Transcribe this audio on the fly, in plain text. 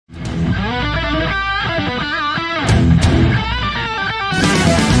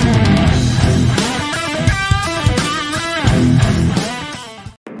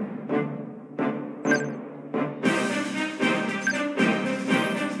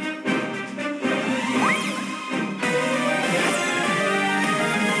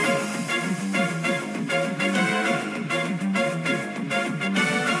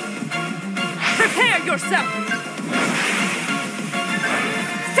yourself!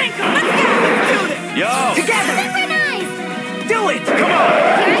 Think of it! Let's do this! Yo! Together! Synchronize! Do it! Come on!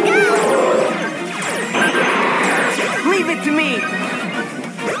 Here I go! Leave it to me!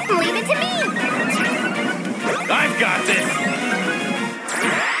 Leave it to me! I've got this!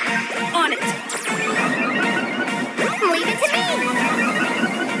 On it! Leave it to me!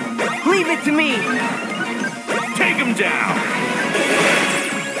 Leave it to me! Take him down!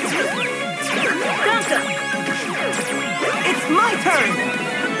 Duncan! It's my turn!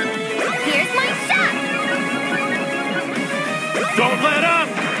 Here's my shot! Don't let up!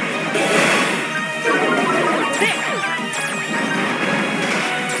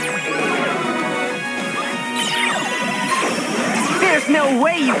 There's no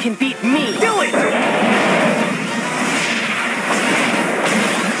way you can beat me! Do it!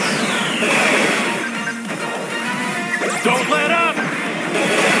 Don't let up!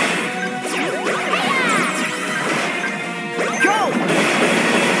 Go!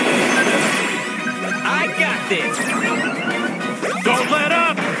 I got this! Don't let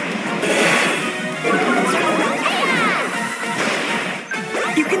up!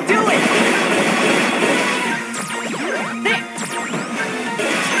 You can do it!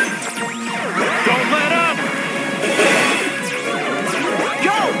 Don't let up!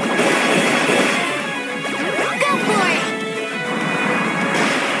 Go! Go for it!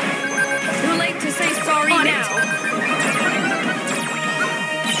 Too late to say sorry now.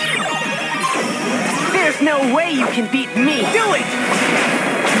 There's no way you can beat me. Do it!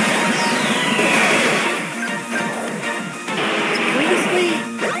 Seriously?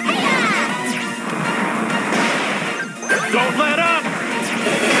 Don't let up!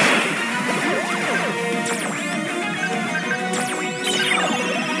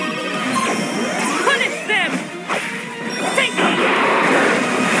 Punish them! Think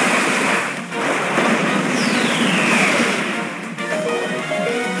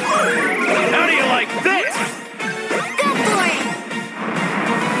How do you like this? Go for it!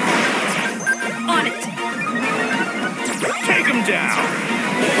 on it! Take him down!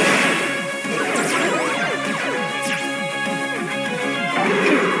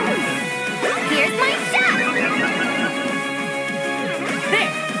 Here's my shot!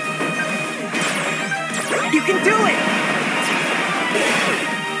 There! You can do it!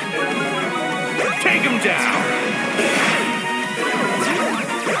 Take him down!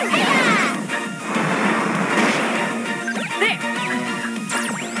 There!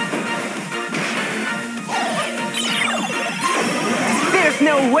 There's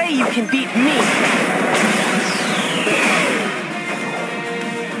no way you can beat me!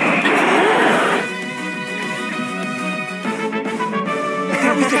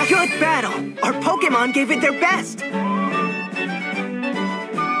 That was a good battle! Our Pokemon gave it their best!